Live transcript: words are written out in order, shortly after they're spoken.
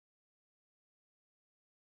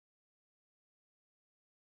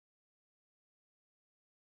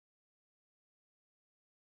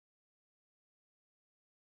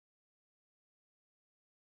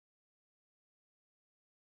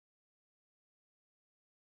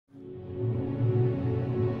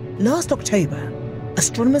Last October,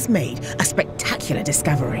 astronomers made a spectacular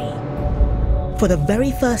discovery. For the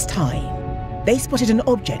very first time, they spotted an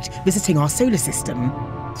object visiting our solar system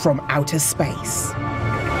from outer space.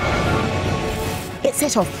 It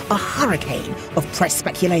set off a hurricane of press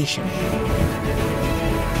speculation.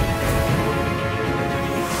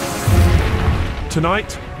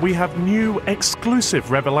 Tonight, we have new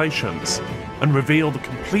exclusive revelations and reveal the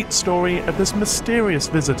complete story of this mysterious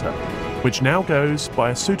visitor, which now goes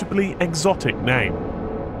by a suitably exotic name,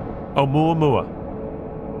 Oumuamua.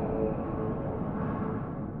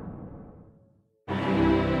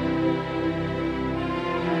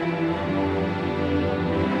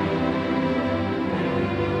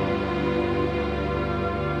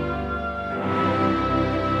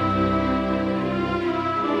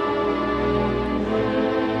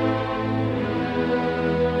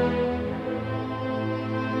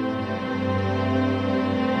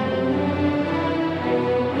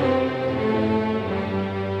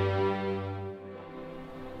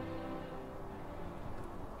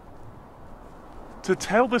 To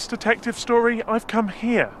tell this detective story, I've come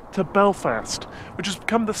here, to Belfast, which has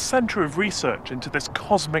become the centre of research into this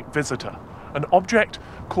cosmic visitor, an object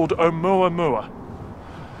called Oumuamua.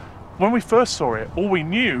 When we first saw it, all we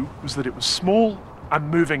knew was that it was small and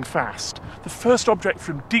moving fast, the first object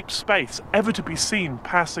from deep space ever to be seen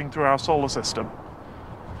passing through our solar system.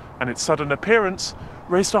 And its sudden appearance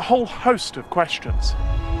raised a whole host of questions.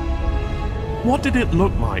 What did it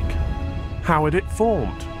look like? How had it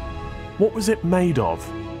formed? What was it made of?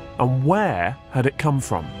 And where had it come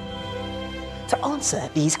from? To answer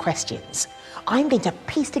these questions, I'm going to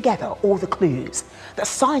piece together all the clues that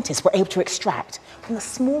scientists were able to extract from the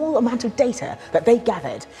small amount of data that they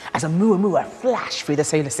gathered as Oumuamua flashed through the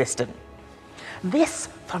solar system. This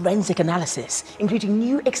forensic analysis, including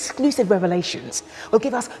new exclusive revelations, will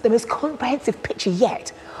give us the most comprehensive picture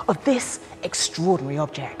yet of this extraordinary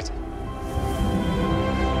object.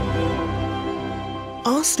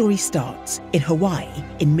 Our story starts in Hawaii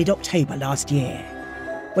in mid-October last year,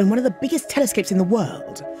 when one of the biggest telescopes in the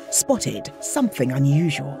world spotted something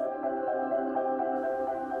unusual.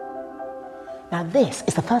 Now this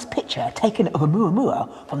is the first picture taken of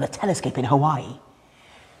Oumuamua from the telescope in Hawaii.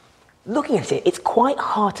 Looking at it, it's quite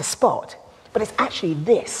hard to spot, but it's actually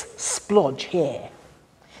this splodge here.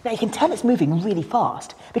 Now you can tell it's moving really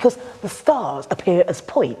fast because the stars appear as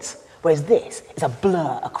points, whereas this is a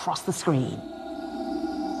blur across the screen.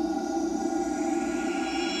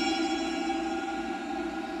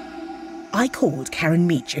 I called Karen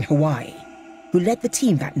Meach in Hawaii, who led the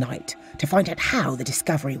team that night to find out how the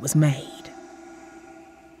discovery was made.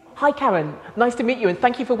 Hi Karen, nice to meet you and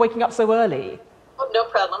thank you for waking up so early. Oh, no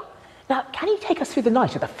problem. Now, can you take us through the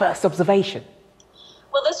night of the first observation?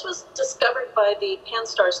 Well, this was discovered by the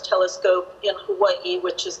Pan-STARRS telescope in Hawaii,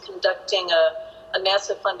 which is conducting a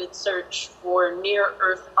NASA-funded search for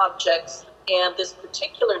near-Earth objects. And this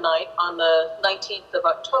particular night, on the 19th of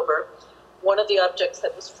October, one of the objects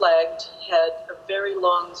that was flagged had a very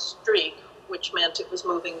long streak, which meant it was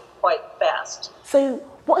moving quite fast. So,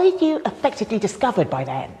 what had you effectively discovered by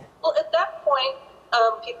then? Well, at that point,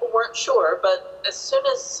 people weren't sure, but as soon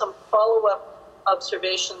as some follow-up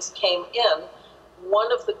observations came in,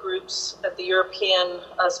 one of the groups at the European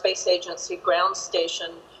Space Agency ground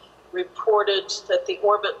station reported that the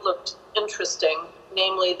orbit looked interesting.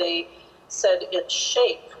 Namely, they said its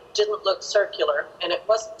shape didn't look circular, and it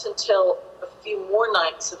wasn't until a few more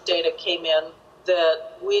nights of data came in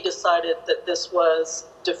that we decided that this was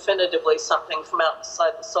definitively something from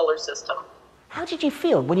outside the solar system. How did you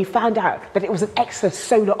feel when you found out that it was an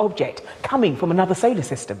extrasolar object coming from another solar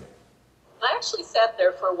system? I actually sat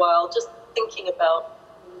there for a while just thinking about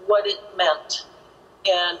what it meant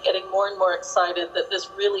and getting more and more excited that this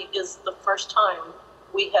really is the first time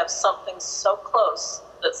we have something so close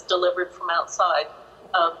that's delivered from outside.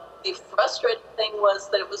 The frustrating thing was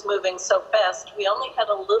that it was moving so fast. We only had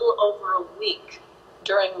a little over a week,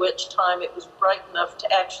 during which time it was bright enough to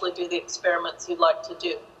actually do the experiments you'd like to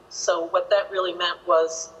do. So what that really meant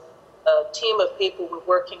was a team of people were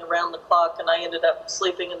working around the clock, and I ended up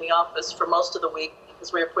sleeping in the office for most of the week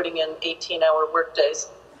because we were putting in 18-hour workdays.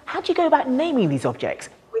 How'd you go about naming these objects?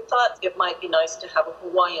 We thought it might be nice to have a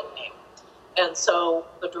Hawaiian name. And so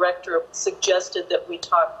the director suggested that we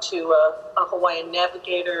talk to a Hawaiian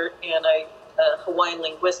navigator and a Hawaiian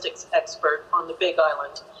linguistics expert on the Big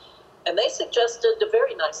Island. And they suggested a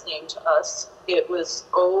very nice name to us. It was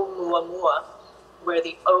Oumuamua, where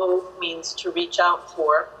the O means to reach out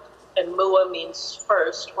for, and Mua means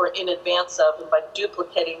first or in advance of, and by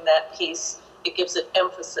duplicating that piece, it gives it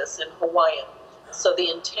emphasis in Hawaiian. So the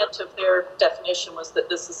intent of their definition was that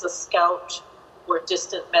this is a scout were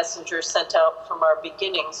distant messengers sent out from our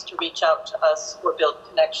beginnings to reach out to us or build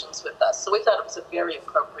connections with us. So we thought it was a very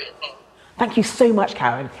appropriate name. Thank you so much,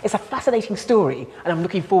 Karen. It's a fascinating story, and I'm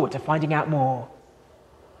looking forward to finding out more.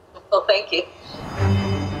 Well, thank you.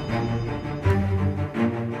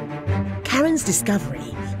 Karen's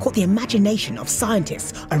discovery caught the imagination of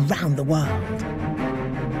scientists around the world.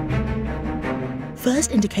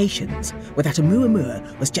 First indications were that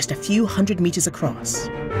Oumuamua was just a few hundred meters across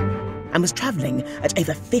and was travelling at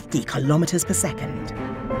over 50 kilometers per second.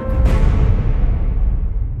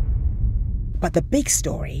 But the big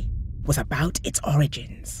story was about its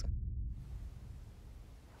origins.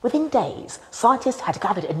 Within days, scientists had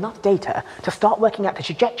gathered enough data to start working out the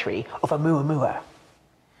trajectory of Oumuamua.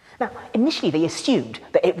 Now, initially they assumed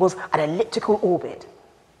that it was an elliptical orbit.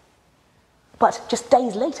 But just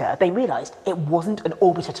days later, they realised it wasn't an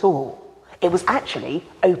orbit at all. It was actually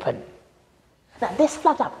open. Now, this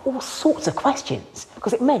flagged up all sorts of questions,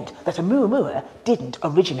 because it meant that Oumuamua didn't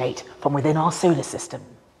originate from within our solar system.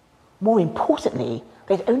 More importantly,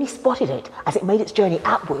 they'd only spotted it as it made its journey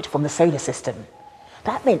outward from the solar system.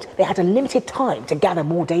 That meant they had a limited time to gather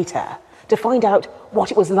more data, to find out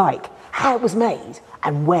what it was like, how it was made,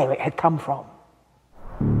 and where it had come from.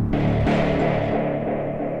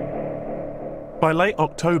 By late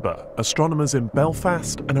October, astronomers in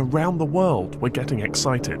Belfast and around the world were getting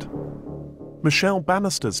excited. Michelle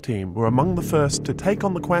Bannister's team were among the first to take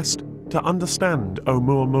on the quest to understand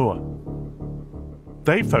Oumuamua.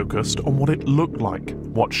 They focused on what it looked like,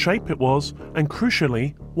 what shape it was, and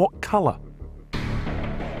crucially, what colour.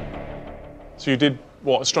 So you did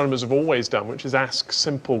what astronomers have always done, which is ask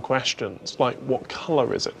simple questions, like what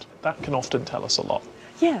colour is it? That can often tell us a lot.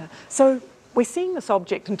 Yeah, so we're seeing this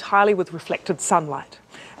object entirely with reflected sunlight.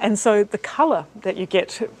 And so the colour that you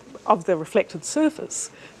get of the reflected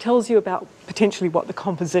surface tells you about potentially what the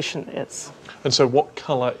composition is. And so what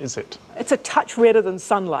colour is it? It's a touch redder than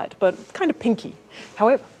sunlight, but kind of pinky.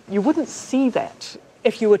 However, you wouldn't see that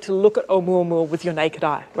if you were to look at Oumuamua with your naked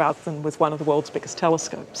eye rather than with one of the world's biggest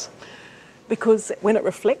telescopes. Because when it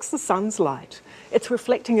reflects the sun's light, it's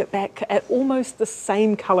reflecting it back at almost the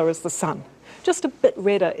same colour as the sun, just a bit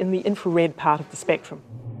redder in the infrared part of the spectrum.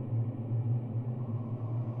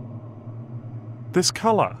 This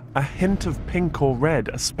colour, a hint of pink or red,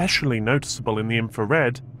 especially noticeable in the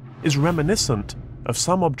infrared, is reminiscent of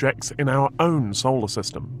some objects in our own solar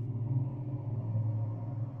system.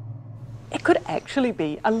 It could actually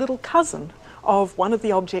be a little cousin of one of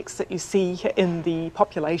the objects that you see in the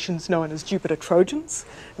populations known as Jupiter Trojans,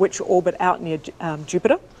 which orbit out near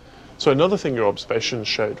Jupiter. So another thing your observations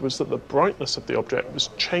showed was that the brightness of the object was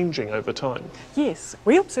changing over time. Yes,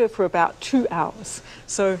 we observed for about 2 hours.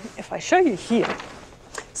 So if I show you here,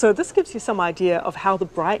 so this gives you some idea of how the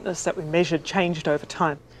brightness that we measured changed over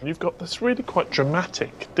time. You've got this really quite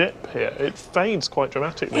dramatic dip here. It fades quite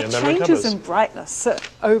dramatically it and then recovers. It changes in brightness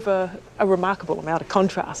over a remarkable amount of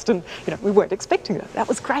contrast, and we weren't expecting that. That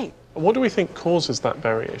was great. What do we think causes that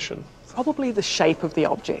variation? Probably the shape of the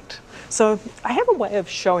object. So I have a way of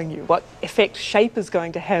showing you what effect shape is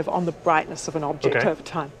going to have on the brightness of an object over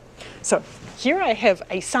time. So here I have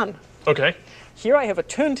a sun. Okay. Here I have a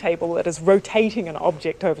turntable that is rotating an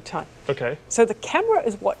object over time. Okay. So the camera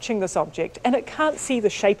is watching this object and it can't see the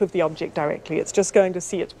shape of the object directly. It's just going to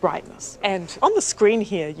see its brightness. And on the screen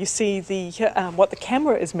here, you see the what the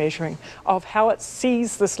camera is measuring of how it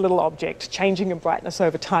sees this little object changing in brightness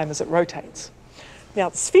over time as it rotates. Now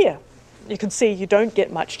the sphere, you can see you don't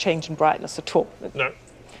get much change in brightness at all. No.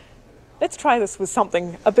 Let's try this with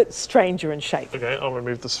something a bit stranger in shape. Okay, I'll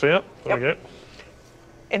remove the sphere. There we go.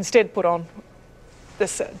 Instead put on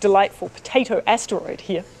this delightful potato asteroid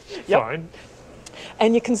here. Fine.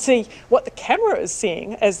 And you can see what the camera is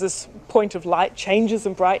seeing as this point of light changes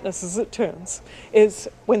in brightness as it turns is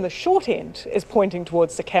when the short end is pointing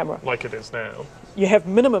towards the camera. Like it is now. You have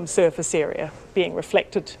minimum surface area being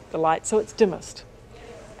reflected the light, so it's dimmest.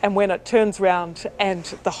 And when it turns around and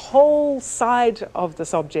the whole side of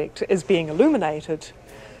this object is being illuminated,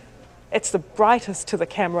 it's the brightest to the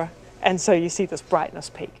camera, and so you see this brightness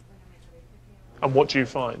peak. And what do you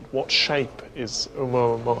find? What shape is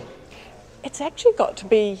Oumuamua? It's actually got to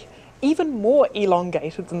be even more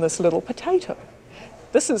elongated than this little potato.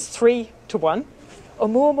 This is 3:1.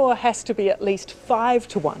 Oumuamua has to be at least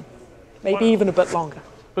 5:1, maybe even a bit longer.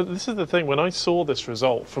 But this is the thing, when I saw this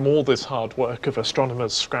result from all this hard work of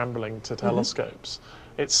astronomers scrambling to telescopes,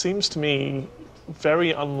 it seems to me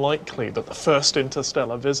very unlikely that the first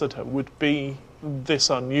interstellar visitor would be this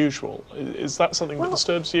unusual. Is that something that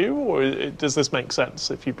disturbs you, or does this make sense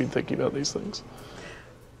if you've been thinking about these things?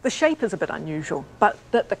 The shape is a bit unusual, but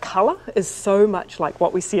that the colour is so much like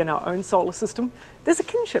what we see in our own solar system, there's a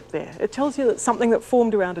kinship there. It tells you that something that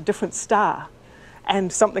formed around a different star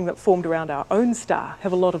and something that formed around our own star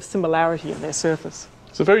have a lot of similarity in their surface.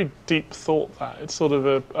 It's a very deep thought, that. It's sort of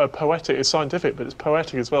a poetic, it's scientific, but it's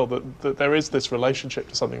poetic as well, that there is this relationship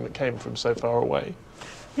to something that came from so far away.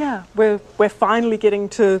 Yeah, we're finally getting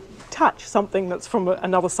to touch something that's from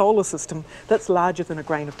another solar system that's larger than a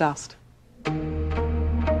grain of dust.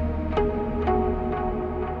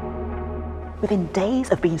 Within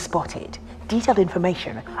days of being spotted, detailed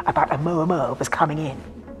information about Oumuamua was coming in.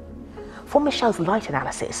 From Michel's light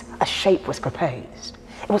analysis, a shape was proposed.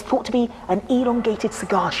 It was thought to be an elongated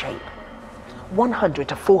cigar shape, 100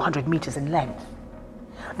 to 400 meters in length.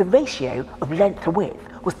 The ratio of length to width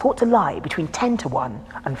was thought to lie between 10 to 1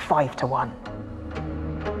 and 5 to 1.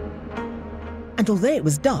 And although it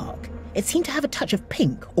was dark, it seemed to have a touch of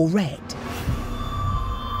pink or red.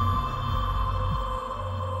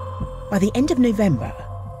 By the end of November,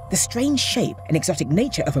 the strange shape and exotic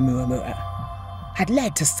nature of Oumuamua had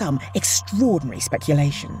led to some extraordinary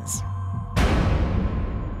speculations.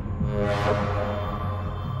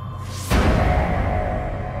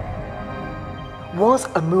 Was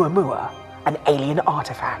Oumuamua an alien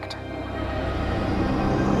artifact?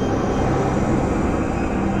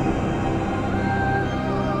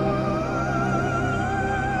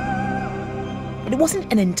 It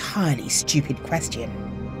wasn't an entirely stupid question.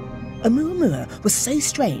 Oumuamua was so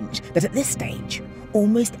strange that at this stage,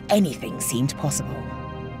 almost anything seemed possible.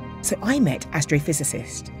 So I met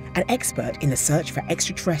astrophysicist, an expert in the search for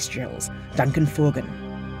extraterrestrials, Duncan Forgan,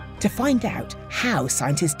 to find out how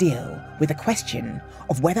scientists deal with the question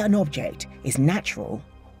of whether an object is natural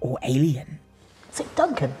or alien. So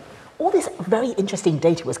Duncan, all this very interesting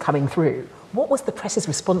data was coming through. What was the press's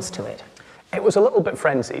response to it? It was a little bit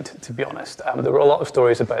frenzied, to be honest. There were a lot of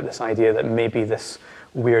stories about this idea that maybe this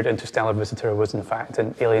weird interstellar visitor was in fact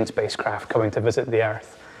an alien spacecraft coming to visit the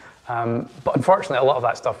Earth. But unfortunately, a lot of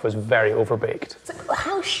that stuff was very overbaked. So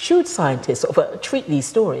how should scientists sort of treat these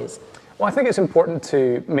stories? Well, I think it's important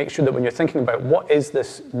to make sure that when you're thinking about what is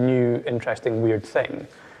this new, interesting, weird thing,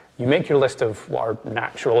 you make your list of what are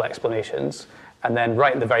natural explanations, and then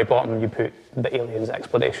right at the very bottom you put the alien's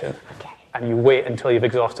explanation. Okay. And you wait until you've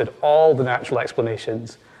exhausted all the natural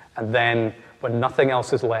explanations, and then when nothing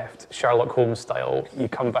else is left, Sherlock Holmes style, you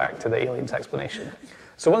come back to the alien's explanation.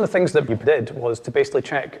 So one of the things that we did was to basically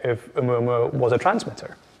check if Oumuamua was a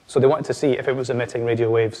transmitter. So they wanted to see if it was emitting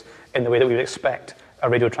radio waves in the way that we would expect a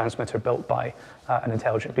radio transmitter built by an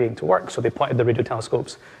intelligent being to work. So they pointed the radio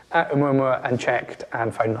telescopes at Oumuamua and checked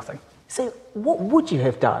and found nothing. So what would you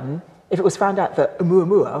have done if it was found out that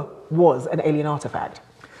Oumuamua was an alien artifact?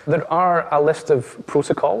 There are a list of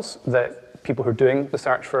protocols that people who are doing the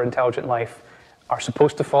search for intelligent life are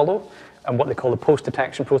supposed to follow, and what they call the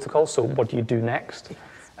post-detection protocol. So what do you do next?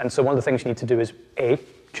 And so one of the things you need to do is A,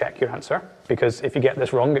 check your answer, because if you get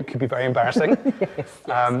this wrong, it could be very embarrassing.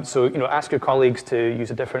 Yes. So ask your colleagues to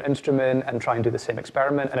use a different instrument and try and do the same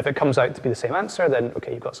experiment. And if it comes out to be the same answer, then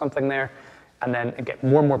okay, you've got something there. And then get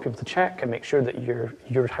more and more people to check and make sure that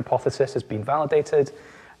your hypothesis has been validated.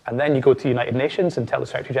 And then you go to the United Nations and tell the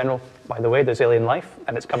Secretary General, by the way, there's alien life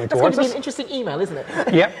and it's coming towards us. That's going to be an interesting email, isn't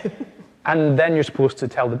it? Yep. And then you're supposed to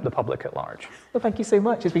tell the public at large. Well, thank you so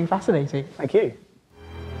much. It's been fascinating. Thank you.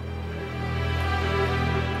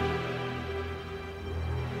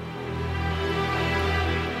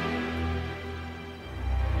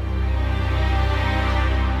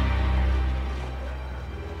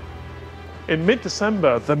 In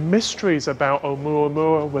mid-December, the mysteries about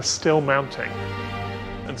Oumuamua were still mounting,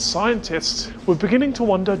 and scientists were beginning to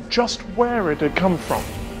wonder just where it had come from.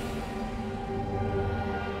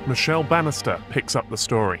 Michelle Bannister picks up the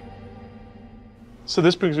story. So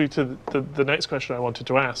this brings me to the next question I wanted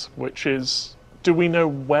to ask, which is, do we know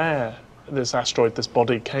where this asteroid, this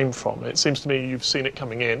body, came from? It seems to me you've seen it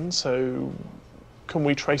coming in, so can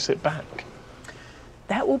we trace it back?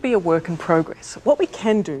 That will be a work in progress. What we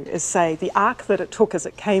can do is say the arc that it took as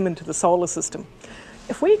it came into the solar system,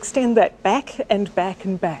 if we extend that back and back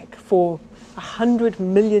and back for 100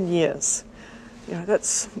 million years,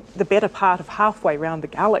 that's the better part of halfway around the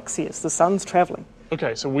galaxy as the sun's travelling.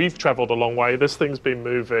 Okay, so we've travelled a long way. This thing's been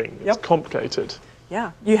moving. It's complicated.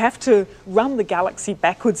 Yeah, you have to run the galaxy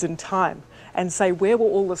backwards in time and say, where were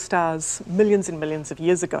all the stars millions and millions of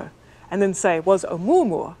years ago? And then say, was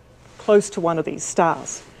Oumuamua close to one of these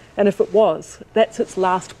stars? And if it was, that's its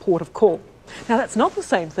last port of call. Now, that's not the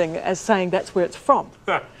same thing as saying that's where it's from,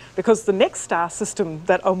 because the next star system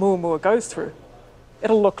that Oumuamua goes through,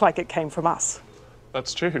 it'll look like it came from us.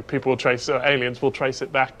 That's true. People will trace, aliens will trace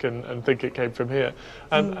it back and think it came from here.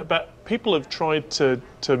 But people have tried to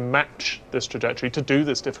match this trajectory, to do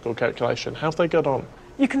this difficult calculation. How have they got on?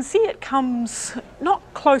 You can see it comes not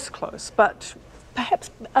close, but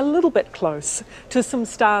perhaps a little bit close to some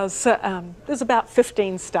stars. There's about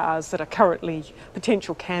 15 stars that are currently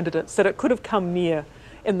potential candidates that it could have come near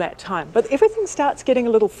in that time. But everything starts getting a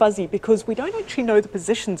little fuzzy because we don't actually know the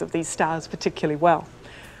positions of these stars particularly well.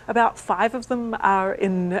 About 5 of them are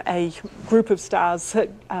in a group of stars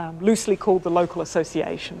loosely called the local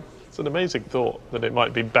association. It's an amazing thought that it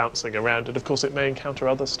might be bouncing around, and of course it may encounter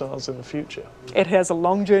other stars in the future. It has a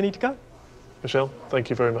long journey to go. Michelle, thank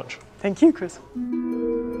you very much. Thank you, Chris.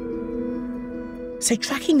 So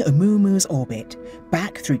tracking Oumuamua's orbit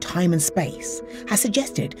back through time and space has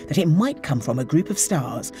suggested that it might come from a group of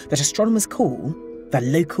stars that astronomers call the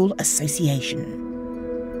local association.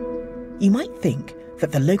 You might think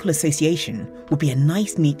that the local association would be a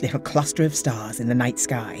nice, neat little cluster of stars in the night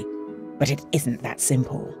sky, but it isn't that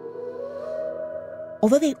simple.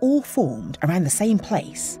 Although they all formed around the same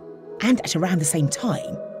place and at around the same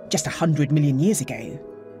time, just 100 million years ago,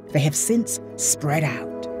 they have since spread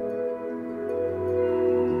out.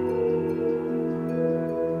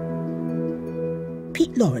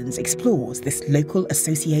 Pete Lawrence explores this local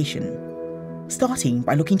association, starting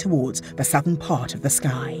by looking towards the southern part of the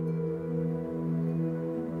sky.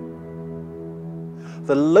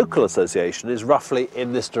 The local association is roughly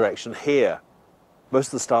in this direction here. Most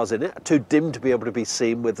of the stars in it are too dim to be able to be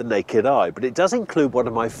seen with the naked eye, but it does include one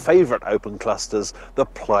of my favourite open clusters, the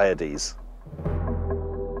Pleiades.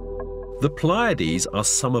 The Pleiades are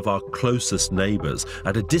some of our closest neighbours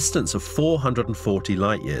at a distance of 440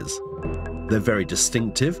 light-years. They're very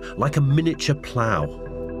distinctive, like a miniature plough.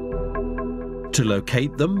 To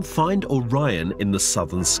locate them, find Orion in the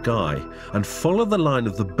southern sky and follow the line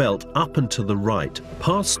of the belt up and to the right,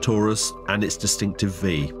 past Taurus and its distinctive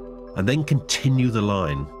V, and then continue the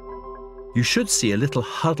line. You should see a little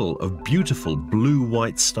huddle of beautiful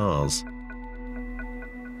blue-white stars.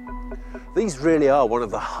 These really are one of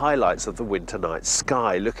the highlights of the winter night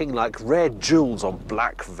sky, looking like red jewels on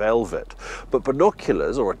black velvet. But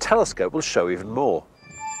binoculars or a telescope will show even more.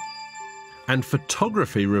 And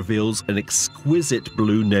photography reveals an exquisite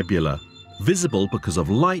blue nebula, visible because of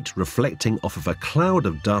light reflecting off of a cloud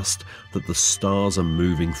of dust that the stars are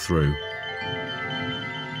moving through.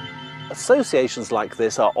 Associations like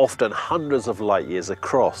this are often hundreds of light years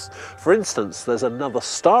across. For instance, there's another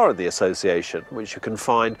star in the association, which you can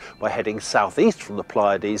find by heading southeast from the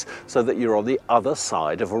Pleiades so that you're on the other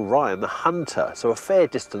side of Orion the Hunter, so a fair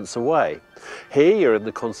distance away. Here you're in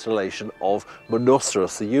the constellation of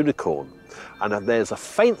Monoceros the Unicorn, and there's a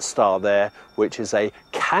faint star there which is a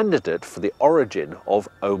candidate for the origin of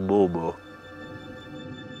Oumuamua.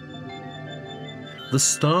 The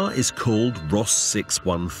star is called Ross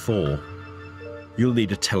 614. You'll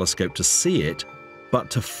need a telescope to see it, but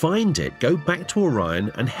to find it, go back to Orion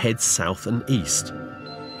and head south and east.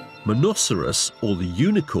 Monoceros, or the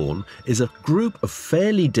Unicorn, is a group of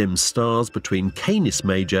fairly dim stars between Canis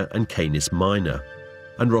Major and Canis Minor,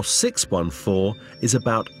 and Ross 614 is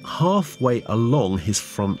about halfway along his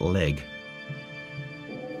front leg.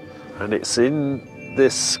 And it's in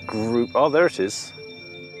this group. Oh, there it is.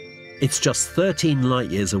 It's just 13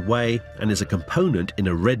 light-years away and is a component in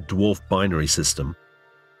a red dwarf binary system.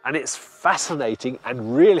 And it's fascinating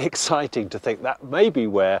and really exciting to think that may be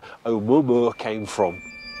where Oumuamua came from.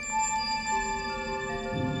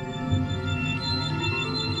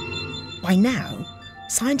 By now,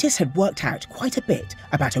 scientists had worked out quite a bit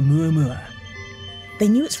about Oumuamua. They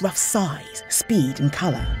knew its rough size, speed and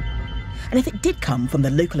colour. And if it did come from the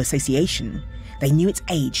local association, they knew its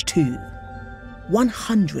age too.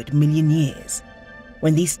 100 million years,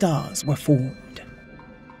 when these stars were formed.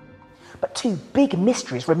 But 2 big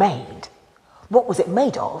mysteries remained. What was it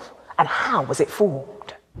made of, and how was it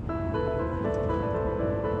formed?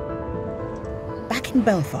 Back in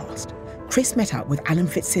Belfast, Chris met up with Alan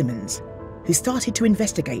Fitzsimmons, who started to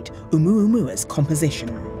investigate Oumuamua's composition.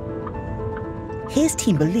 His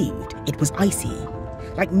team believed it was icy,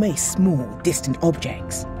 like most small, distant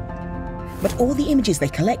objects. But all the images they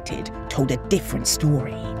collected told a different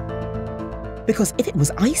story. Because if it was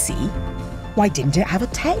icy, why didn't it have a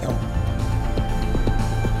tail?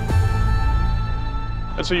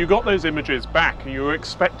 And so you got those images back and you were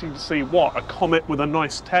expecting to see what? A comet with a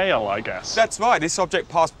nice tail, I guess. That's right. This object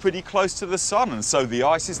passed pretty close to the sun, and so the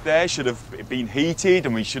ice is there, should have been heated,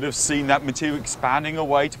 and we should have seen that material expanding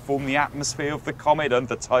away to form the atmosphere of the comet and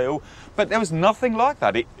the tail. But there was nothing like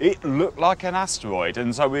that. It looked like an asteroid,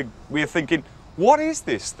 and so we're thinking, what is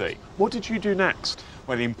this thing? What did you do next?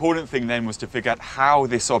 Well, the important thing then was to figure out how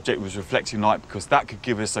this object was reflecting light, because that could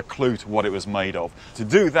give us a clue to what it was made of. To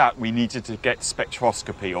do that, we needed to get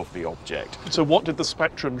spectroscopy of the object. So what did the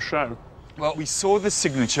spectrum show? Well, we saw the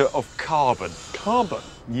signature of carbon. Carbon?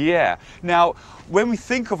 Yeah. Now, when we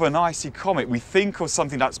think of an icy comet, we think of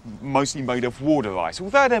something that's mostly made of water ice,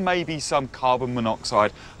 although there may be some carbon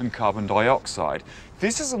monoxide and carbon dioxide.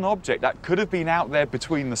 This is an object that could have been out there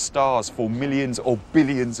between the stars for millions or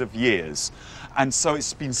billions of years. And so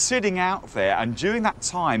it's been sitting out there, and during that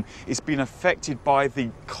time it's been affected by the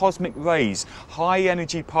cosmic rays, high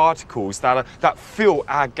energy particles that fill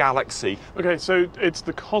our galaxy. Okay, so it's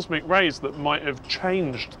the cosmic rays that might have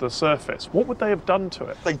changed the surface. What would they have done to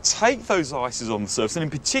it? They take those ices on the surface, and in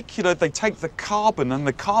particular they take the carbon, and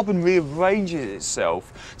the carbon rearranges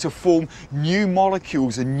itself to form new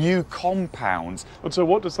molecules and new compounds. And so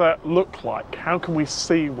what does that look like? How can we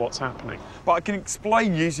see what's happening? But I can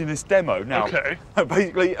explain using this demo now. Okay.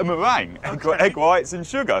 Basically a meringue, egg whites and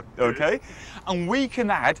sugar, okay? And we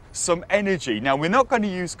can add some energy. Now, we're not going to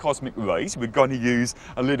use cosmic rays, we're going to use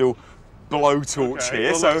a little blowtorch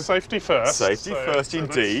here. Well, so safety first. Safety first,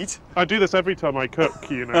 indeed. I do this every time I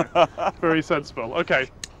cook, you know. Very sensible. Okay.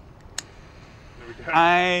 There we go.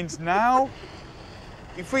 And now,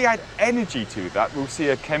 if we add energy to that, we'll see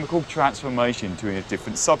a chemical transformation to a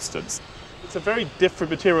different substance. It's a very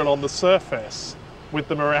different material on the surface with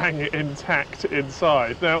the meringue intact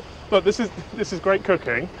inside. Now, look, this is great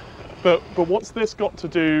cooking, but what's this got to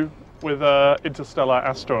do with an interstellar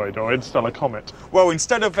asteroid or interstellar comet? Well,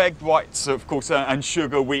 instead of egg whites, of course, and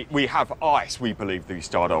sugar, we have ice, we believe, that we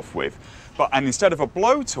start off with. And instead of a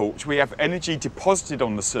blowtorch, we have energy deposited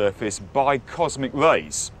on the surface by cosmic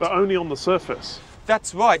rays. But only on the surface?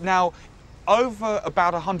 That's right. Now, over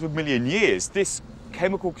about 100 million years, this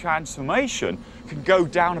chemical transformation can go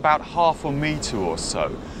down about 0.5 meter or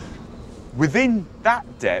so. Within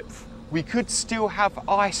that depth, we could still have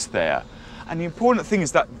ice there. And the important thing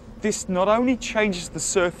is that this not only changes the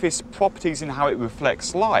surface properties in how it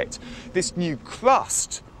reflects light, this new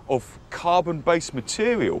crust of carbon-based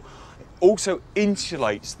material also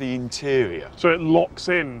insulates the interior. So it locks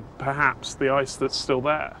in, perhaps, the ice that's still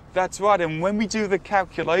there? That's right, and when we do the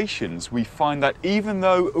calculations, we find that even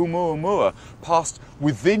though Oumuamua passed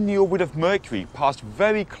within the orbit of Mercury, passed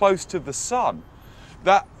very close to the Sun,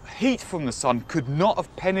 that heat from the Sun could not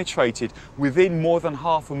have penetrated within more than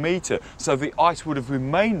 0.5 meter, so the ice would have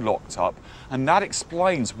remained locked up, and that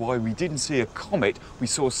explains why we didn't see a comet. We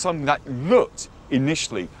saw something that looked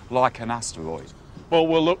initially like an asteroid. Well,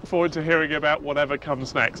 we'll look forward to hearing about whatever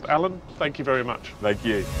comes next. Alan, thank you very much. Thank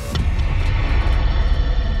you.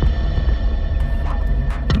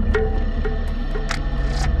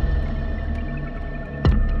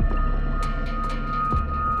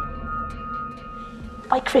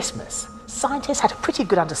 By Christmas, scientists had a pretty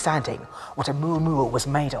good understanding what Oumuamua was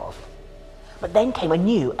made of. But then came a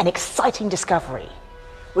new and exciting discovery,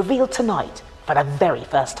 revealed tonight for the very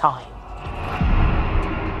first time.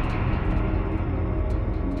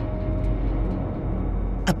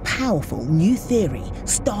 A powerful new theory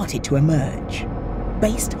started to emerge,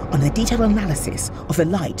 based on a detailed analysis of the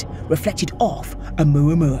light reflected off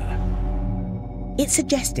Oumuamua. It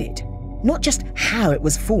suggested not just how it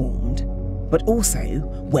was formed, but also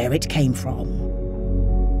where it came from.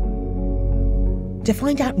 To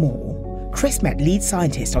find out more, Chris met lead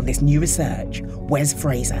scientist on this new research, Wes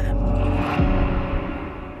Fraser.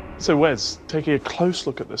 So Wes, taking a close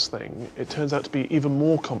look at this thing, it turns out to be even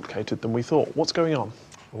more complicated than we thought. What's going on?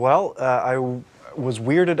 Well, I was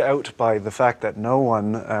weirded out by the fact that no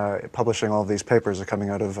one publishing all of these papers coming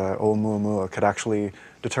out of Oumuamua could actually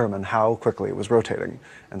determine how quickly it was rotating.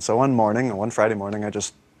 And so one Friday morning, I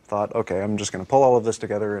just thought, okay, I'm just going to pull all of this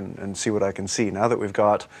together and see what I can see. Now that we've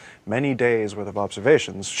got many days worth of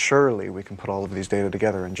observations, surely we can put all of these data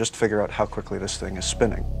together and just figure out how quickly this thing is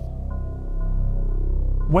spinning.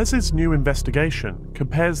 Wes's new investigation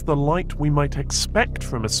compares the light we might expect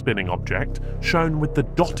from a spinning object, shown with the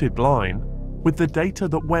dotted line, with the data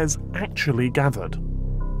that Wes actually gathered.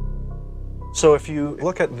 So if you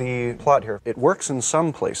look at the plot here, it works in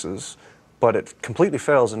some places, but it completely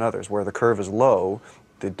fails in others. Where the curve is low,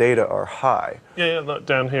 the data are high. Yeah, look,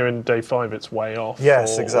 down here in day 5, it's way off.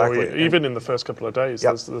 Yes, exactly. Or even in the first couple of days,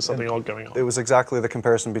 yep, there's something odd going on. It was exactly the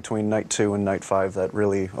comparison between night 2 and night 5 that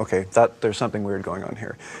really, okay, there's something weird going on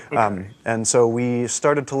here. Okay. And so we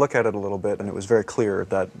started to look at it a little bit, and it was very clear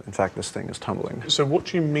that, in fact, this thing is tumbling. So what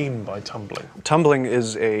do you mean by tumbling? Tumbling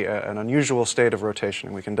is an unusual state of rotation,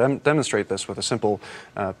 and we can demonstrate this with a simple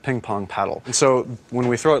ping pong paddle. And so when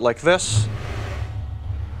we throw it like this,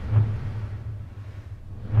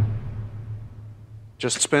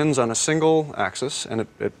 just spins on a single axis, and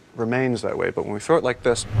it remains that way. But when we throw it like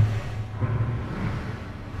this,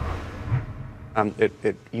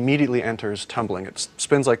 it immediately enters tumbling. It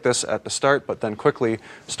spins like this at the start, but then quickly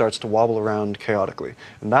starts to wobble around chaotically.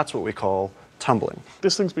 And that's what we call tumbling.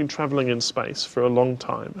 This thing's been travelling in space for a long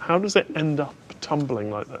time. How does it end up tumbling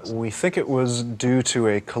like this? We think it was due to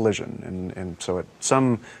a collision. And so at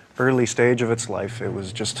some early stage of its life, it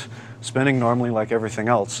was just spinning normally like everything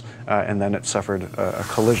else, and then it suffered a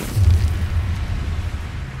collision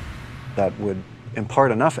that would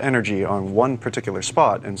impart enough energy on one particular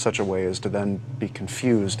spot in such a way as to then be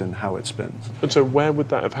confused in how it spins. And so where would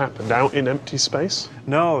that have happened? Out in empty space?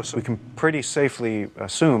 No, so we can pretty safely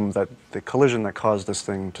assume that the collision that caused this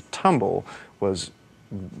thing to tumble was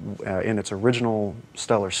in its original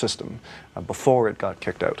stellar system before it got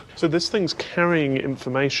kicked out. So this thing's carrying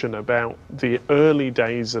information about the early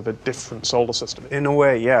days of a different solar system? In a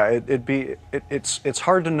way, yeah. It's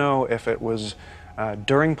hard to know if it was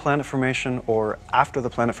during planet formation or after the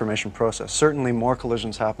planet formation process. Certainly more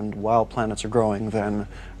collisions happened while planets are growing than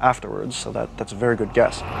afterwards, so that's a very good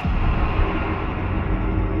guess.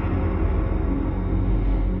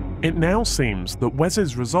 It now seems that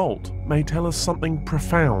Wes's result may tell us something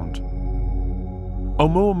profound.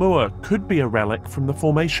 Oumuamua could be a relic from the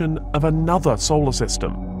formation of another solar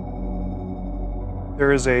system.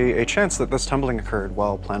 There is a chance that this tumbling occurred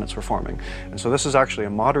while planets were forming. And so this is actually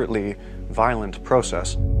a moderately violent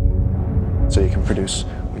process. So you can produce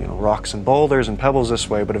rocks and boulders and pebbles this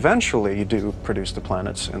way, but eventually you do produce the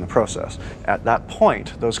planets in the process. At that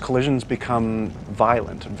point, those collisions become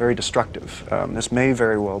violent and very destructive. This may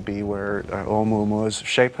very well be where Oumuamua's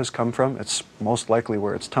shape has come from. It's most likely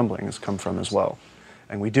where its tumbling has come from as well.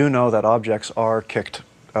 And we do know that objects are kicked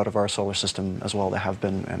out of our solar system as well. They have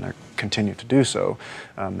been and continue to do so.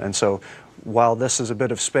 And so while this is a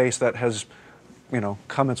bit of space that has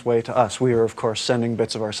come its way to us, we are of course sending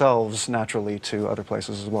bits of ourselves naturally to other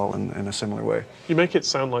places as well in a similar way. You make it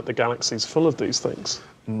sound like the galaxy's full of these things.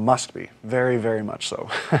 Must be. Very, very much so.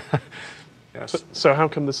 Yes. So how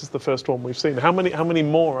come this is the first one we've seen? How many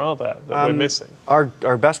more are there that we're missing?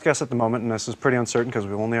 Our best guess at the moment, and this is pretty uncertain because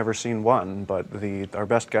we've only ever seen one, but our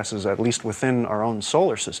best guess is at least within our own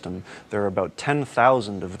solar system, there are about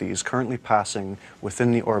 10,000 of these currently passing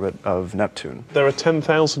within the orbit of Neptune. There are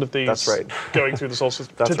 10,000 of these. That's right. Going through the solar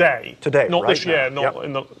system today. Right. Today, not right this year. now. Not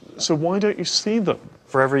in the. So why don't you see them?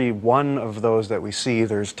 For every one of those that we see,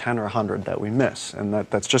 there's 10 or 100 that we miss, and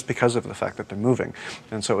that's just because of the fact that they're moving.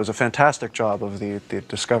 And so it was a fantastic job of the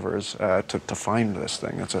discoverers to find this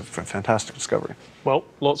thing. It's a fantastic discovery. Well,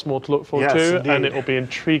 lots more to look forward Yes, to, indeed. and it will be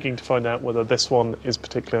intriguing to find out whether this one is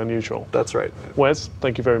particularly unusual. That's right. Wes,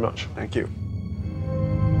 thank you very much. Thank you.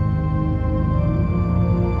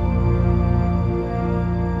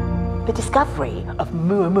 The discovery of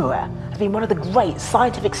Oumuamua has been one of the great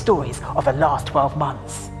scientific stories of the last 12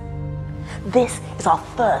 months. This is our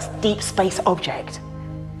first deep space object,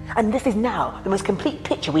 and this is now the most complete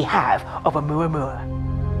picture we have of Oumuamua.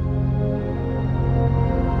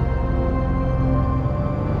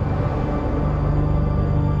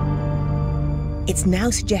 It's now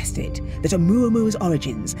suggested that Oumuamua's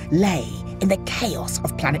origins lay in the chaos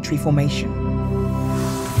of planetary formation.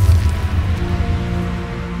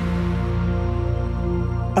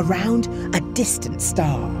 Around a distant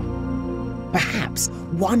star, perhaps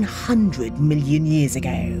 100 million years ago.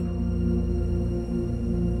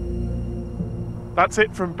 That's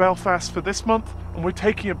it from Belfast for this month, and we're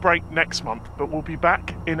taking a break next month, but we'll be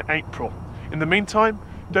back in April. In the meantime,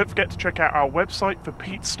 don't forget to check out our website for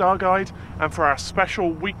Pete's Star Guide and for our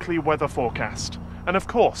special weekly weather forecast. And of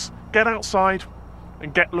course, get outside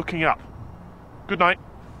and get looking up. Good night.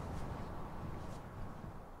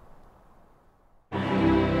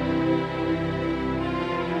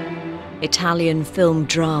 Italian film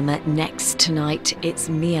drama next tonight. It's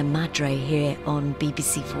Mia Madre here on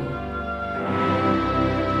BBC4.